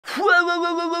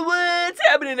What's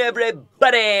happening, everybody?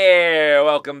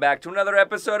 Welcome back to another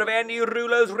episode of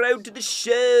AndyRullo's Road to the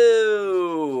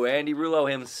Show. Andy Rullo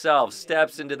himself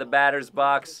steps into the batter's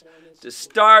box to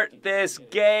start this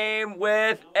game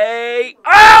with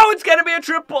it's going to be a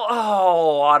triple.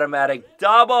 Oh, automatic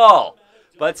double.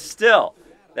 But still,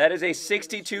 that is a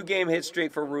 62-game hit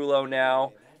streak for Rullo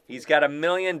now. He's got 1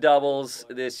 million doubles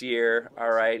this year,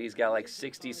 all right? He's got like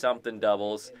 60-something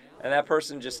doubles. And that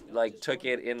person just, like, took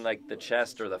it in, like, the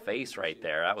chest or the face right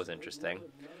there. That was interesting.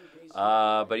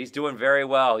 But he's doing very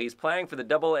well. He's playing for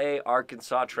the AA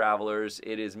Arkansas Travelers.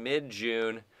 It is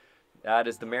mid-June. That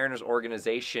is the Mariners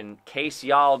organization. In case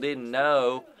y'all didn't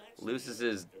know, loses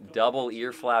his double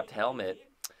ear-flapped helmet.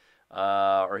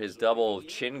 Or his double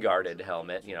chin-guarded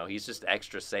helmet. You know, he's just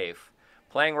extra safe.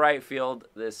 Playing right field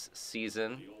this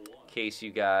season, in case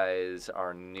you guys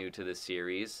are new to the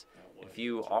series. If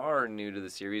you are new to the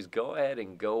series, go ahead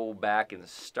and go back and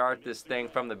start this thing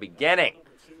from the beginning,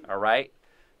 all right?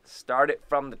 Start it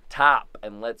from the top,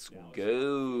 and let's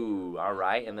go, all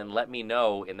right? And then let me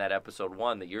know in that episode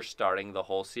 1 that you're starting the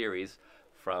whole series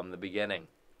from the beginning.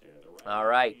 All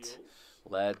right,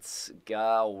 let's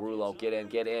go. Rullo, get in,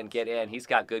 get in, get in. He's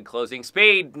got good closing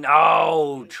speed.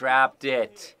 No, trapped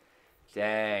it.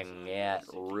 Dang it,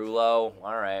 Rullo.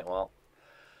 All right, well.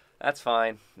 That's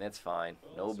fine. That's fine.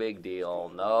 No big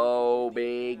deal. No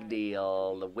big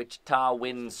deal. The Wichita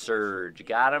Wind Surge.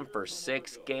 Got him for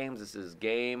 6 games. This is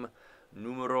game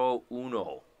numero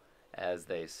uno, as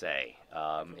they say,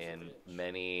 in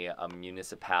many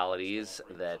municipalities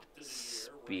that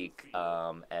speak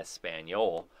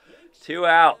Espanol. 2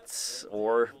 outs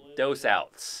or dos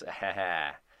outs.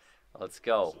 Let's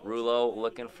go. Rullo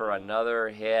looking for another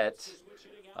hit.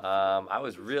 I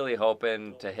was really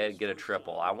hoping to get a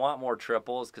triple. I want more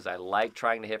triples because I like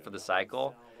trying to hit for the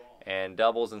cycle, and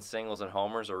doubles and singles and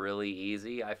homers are really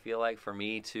easy. I feel like for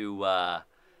me to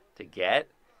get,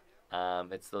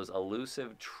 it's those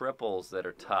elusive triples that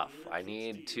are tough. I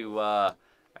need to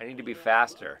be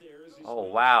faster. Oh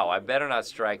wow! I better not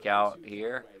strike out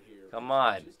here. Come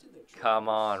on,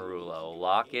 Rullo,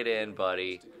 lock it in,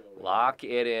 buddy. Lock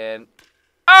it in.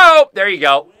 Oh, there you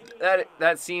go.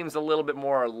 That seems a little bit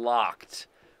more locked,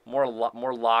 more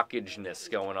lockageness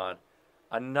going on.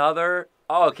 Another.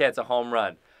 Oh, okay, it's a home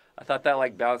run. I thought that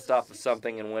like bounced off of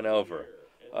something and went over.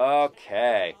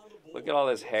 Okay, look at all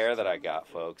this hair that I got,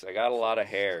 folks. I got a lot of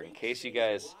hair. In case you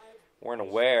guys weren't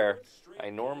aware,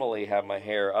 I normally have my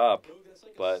hair up,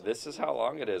 but this is how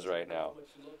long it is right now.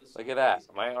 Look at that.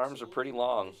 My arms are pretty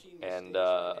long, and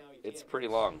it's pretty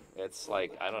long. It's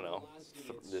like, I don't know.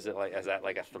 Is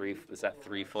that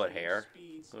 3 foot hair?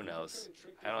 Who knows?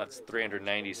 I know it's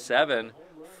 397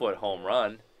 foot home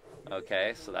run.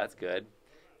 Okay, so that's good.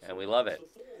 And we love it.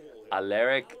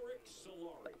 Alaric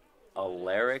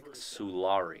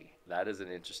Solari. That is an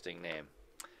interesting name.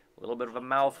 A little bit of a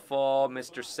mouthful,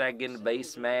 Mr. Second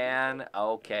Baseman.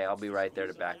 Okay, I'll be right there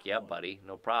to back you up, buddy.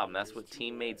 No problem. That's what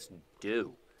teammates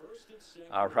do.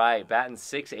 All right, batting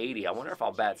 680. I wonder if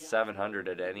I'll bat 700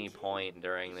 at any point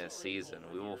during this season.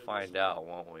 We will find out,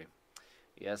 won't we?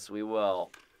 Yes, we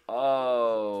will.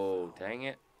 Oh, dang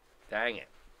it. Dang it.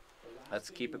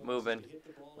 Let's keep it moving.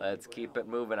 Let's keep it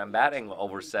moving. I'm batting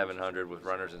over 700 with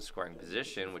runners in scoring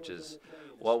position, which is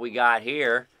what we got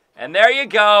here. And there you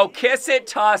go. Kiss it,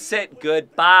 toss it.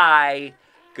 Goodbye.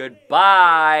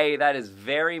 Goodbye. That is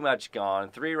very much gone.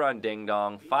 3-run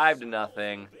ding-dong.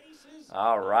 5-0.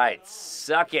 All right,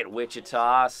 suck it,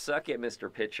 Wichita. Suck it,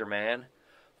 Mr. Pitcher Man.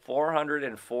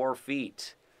 404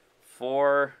 feet.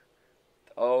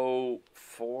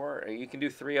 404. You can do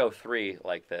 303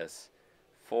 like this.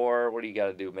 What do you got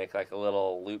to do? Make like a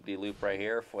little loop-de-loop right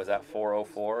here? Was that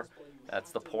 404?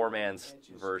 That's the poor man's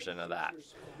version of that.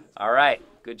 All right,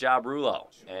 good job, Rullo.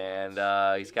 And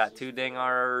he's got 2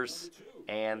 dingers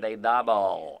and they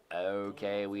double.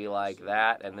 Okay, we like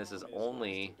that. And this is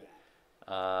only...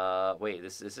 wait,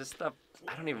 is this the...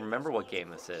 I don't even remember what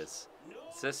game this is.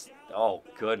 Is this... Oh,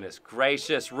 goodness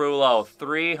gracious, Rullo.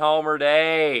 3-homer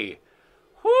day.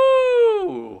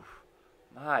 Whoo!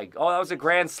 Oh, that was a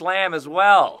grand slam as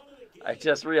well. I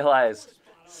just realized.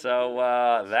 So,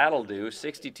 that'll do.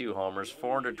 62 homers,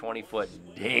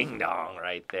 420-foot ding-dong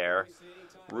right there.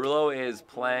 Rullo is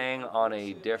playing on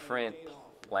a different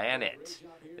planet.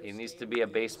 It needs to be a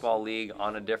baseball league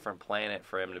on a different planet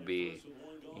for him to be...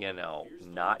 you know,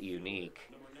 not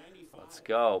unique. Let's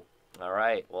go. All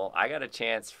right. Well, I got a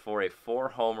chance for a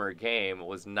 4-homer game.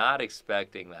 Was not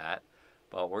expecting that,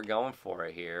 but we're going for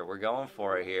it here. We're going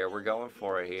for it here. We're going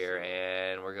for it here,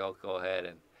 and we're going to go ahead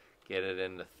and get it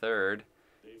in the 3rd.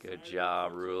 Good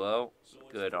job, Rullo.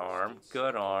 Good arm.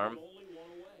 Good arm.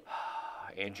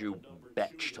 Andrew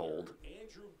Bechtold.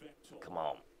 Come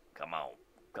on. Come on.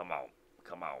 Come on.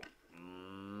 Come on.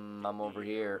 I'm over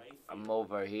here. I'm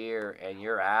over here. And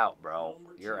you're out, bro.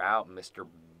 You're out, Mr.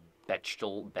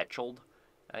 Bechtold. Bechtold?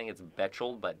 I think it's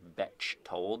Bechtold, but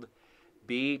Bechtold.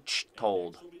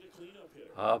 Bechtold.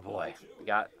 Oh, boy. We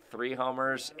got 3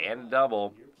 homers and a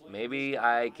double. Maybe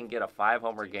I can get a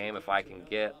 5-homer game if I can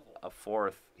get a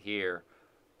 4th here.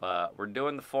 But we're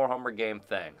doing the 4-homer game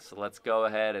thing. So let's go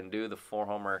ahead and do the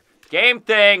 4-homer game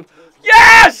thing.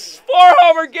 Yes!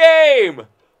 4-homer game!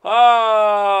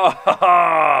 Oh!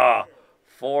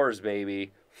 4s,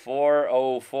 baby.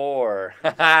 404.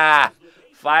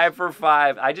 5 for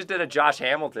 5. I just did a Josh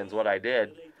Hamilton's what I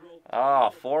did.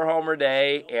 Oh, 4-homer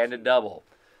day and a double.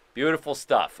 Beautiful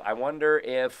stuff. I wonder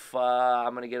if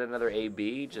I'm going to get another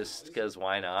AB just because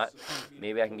why not?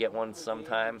 Maybe I can get one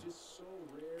sometime.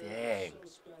 Dang.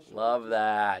 Love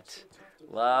that.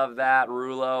 Love that,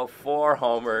 Rullo.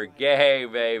 4-homer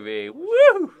game, baby.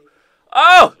 Woo!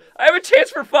 Oh, I have a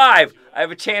chance for 5. I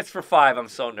have a chance for 5. I'm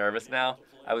so nervous now.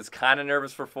 I was kind of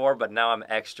nervous for 4, but now I'm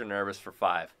extra nervous for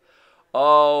 5.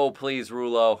 Oh, please,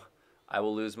 Rullo. I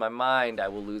will lose my mind. I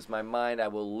will lose my mind. I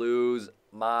will lose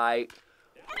my...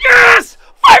 Yes!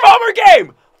 5-homer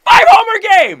game! 5-homer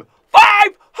game!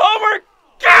 5-homer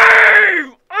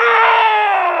game!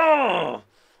 Oh!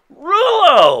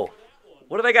 Rullo!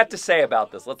 What have I got to say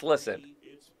about this? Let's listen.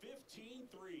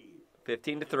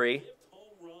 15-3.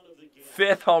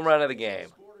 5th home run of the game.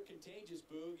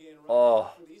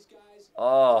 Oh.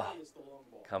 Oh.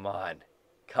 Come on.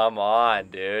 Come on,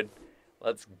 dude.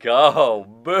 Let's go.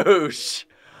 Boosh.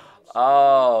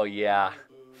 Oh, yeah.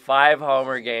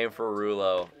 5-homer game for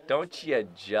Rullo. Don't you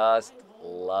just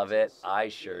love it? I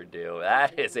sure do.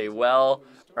 That is a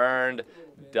well-earned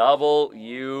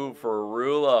W for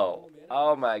Rullo.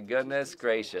 Oh my goodness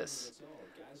gracious!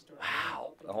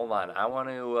 Wow. Hold on. I want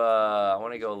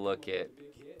to go look at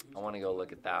that. I want to go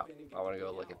look at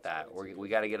that. We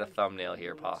got to get a thumbnail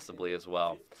here possibly as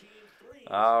well.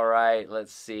 All right.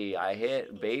 Let's see. I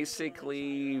hit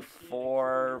basically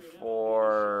 4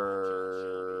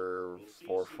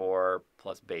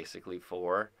 plus basically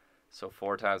 4. So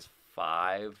 4 times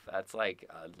 5. That's like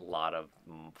a lot of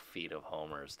feet of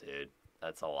homers, dude.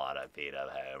 That's a lot of feet of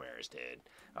homers, dude.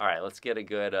 All right, let's get a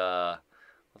good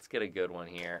one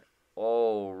here.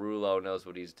 Oh, Rullo knows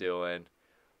what he's doing.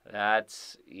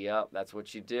 That's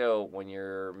what you do when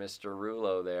you're Mr.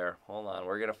 Rullo there. Hold on,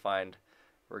 we're gonna find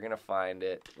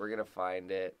it.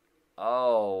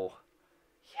 Oh,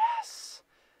 yes.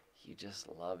 You just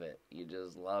love it.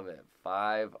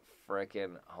 5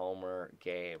 frickin' homer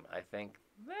game. I think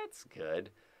that's good.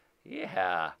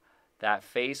 Yeah. That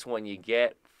face when you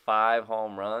get 5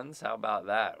 home runs. How about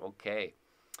that? Okay.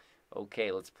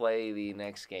 Okay, let's play the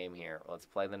next game here. Let's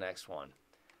play the next one.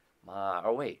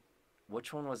 Oh, wait.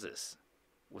 Which one was this?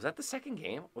 Was that the second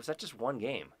game? Was that just one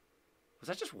game? Was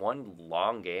that just one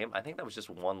long game? I think that was just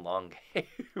one long game.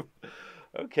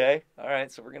 Okay. All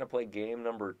right, so we're going to play game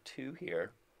number 2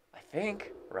 here. I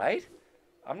think, right?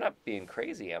 I'm not being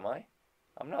crazy, am I?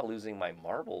 I'm not losing my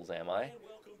marbles, am I?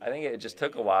 I think it just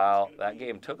took a while. That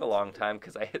game took a long time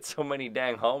because I hit so many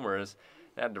dang homers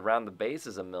and had to round the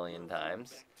bases a million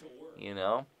times. You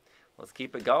know? Let's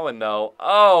keep it going, though.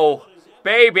 Oh,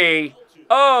 baby.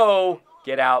 Oh,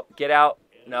 get out. Get out.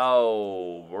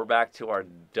 No. We're back to our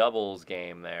doubles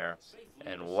game there.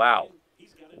 And wow.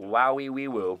 Wowie wee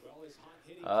woo.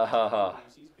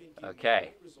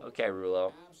 Okay. Okay,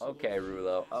 Rullo. Okay,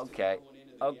 Rullo. Okay.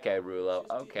 Okay, Rullo.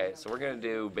 Okay, so we're going to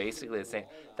do basically the same.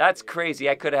 That's crazy.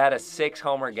 I could have had a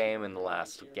 6-homer game in the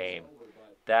last game.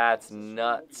 That's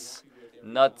nuts.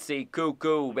 Nutsy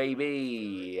cuckoo,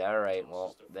 baby. All right,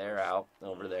 well, they're out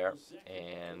over there.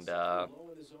 And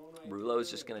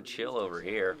Rullo's just going to chill over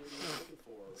here.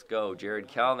 Let's go. Jared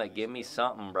Kelnick, give me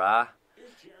something, brah.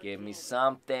 Give me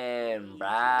something,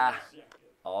 brah.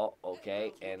 Oh,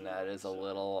 okay, and that is a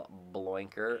little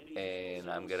bloinker, and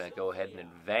I'm going to go ahead and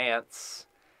advance,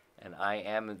 and I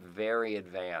am very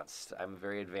advanced. I'm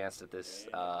very advanced at this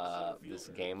this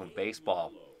game of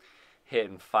baseball,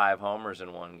 hitting 5 homers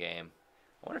in one game.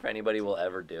 I wonder if anybody will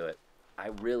ever do it. I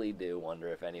really do wonder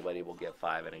if anybody will get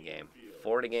 5 in a game.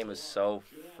 4 in a game is so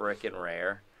frickin'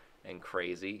 rare and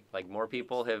crazy. Like, more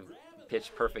people have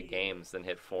pitched perfect games than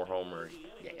hit 4-homer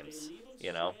games,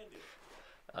 you know?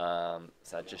 So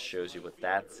that just shows you what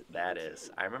that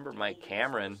is. I remember Mike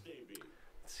Cameron,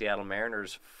 Seattle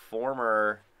Mariners'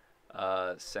 former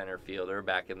center fielder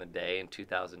back in the day in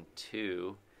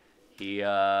 2002. He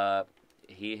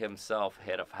himself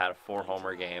had a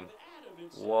 4-homer game.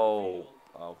 Whoa.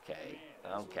 Okay.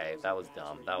 Okay, that was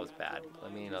dumb. That was bad.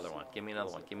 Let me another one. Give me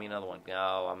another one. Give me another one.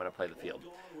 No, I'm going to play the field.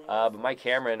 But Mike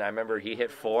Cameron, I remember he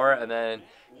hit 4, and then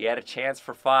he had a chance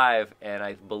for 5, and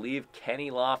I believe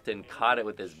Kenny Lofton caught it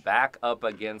with his back up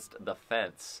against the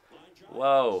fence.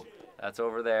 Whoa, that's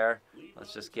over there.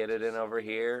 Let's just get it in over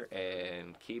here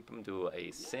and keep him to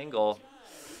a single.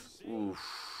 Oof.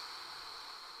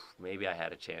 Maybe I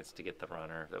had a chance to get the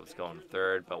runner that was going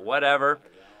third, but whatever.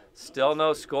 Still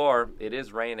no score. It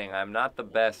is raining. I'm not the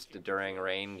best during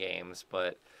rain games,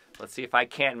 but let's see if I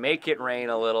can't make it rain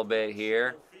a little bit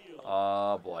here.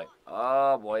 Oh, boy.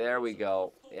 Oh, boy. There we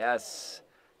go. Yes.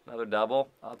 Another double.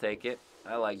 I'll take it.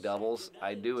 I like doubles.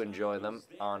 I do enjoy them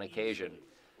on occasion.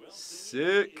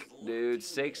 Sick, dude.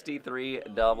 63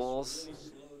 doubles.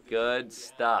 Good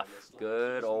stuff.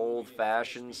 Good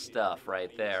old-fashioned stuff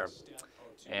right there.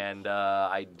 And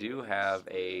I do have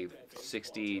a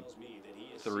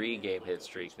 63 game hit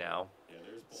streak now,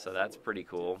 so that's pretty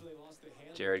cool.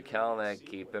 Jared Kelenic,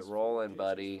 keep it rolling,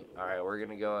 buddy. All right, we're going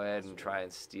to go ahead and try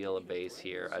and steal a base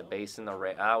here. A base in the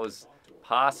rain. That was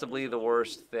possibly the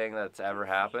worst thing that's ever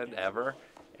happened, ever.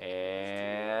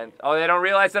 And, oh, they don't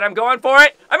realize that I'm going for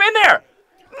it? I'm in there!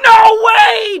 No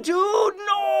way, dude!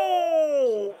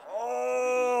 No!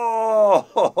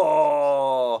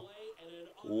 Oh!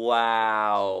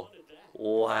 Wow.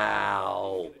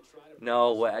 Wow.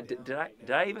 No way.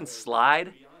 Did I even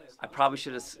slide? I probably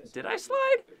should have. Did I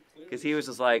slide? Because he was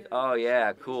just like, oh,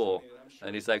 yeah, cool.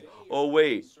 And he's like, oh,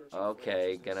 wait.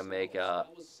 Okay, gonna make a.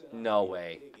 No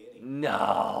way.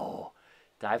 No.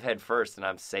 Dive head first, and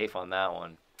I'm safe on that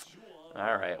one.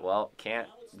 All right, well, can't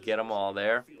get them all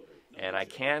there. And I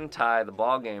can tie the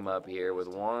ball game up here with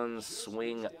one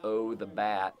swing o' the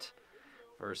bat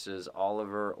versus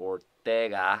Oliver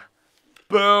Ortega.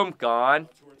 Boom, gone.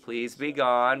 Please be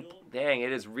gone. Dang,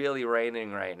 it is really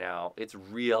raining right now. It's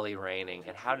really raining.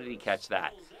 And how did he catch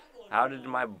that? How did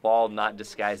my ball not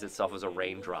disguise itself as a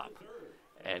raindrop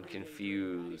and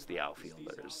confuse the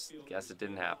outfielders? Guess it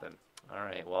didn't happen. All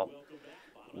right, well,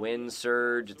 wind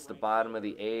surge. It's the bottom of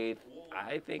the 8th.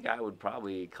 I think I would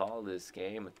probably call this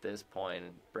game at this point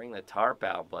and bring the tarp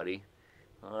out, buddy.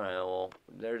 All right, well,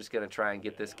 they're just going to try and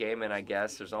get this game in, I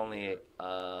guess. There's only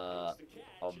about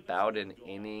an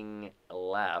inning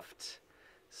left.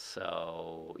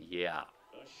 So, yeah.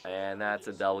 And that's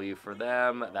a W for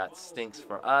them. That stinks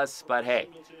for us. But, hey,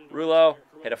 Rullo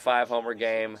hit a 5-homer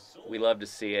game. We love to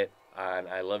see it. And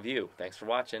I love you. Thanks for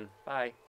watching. Bye.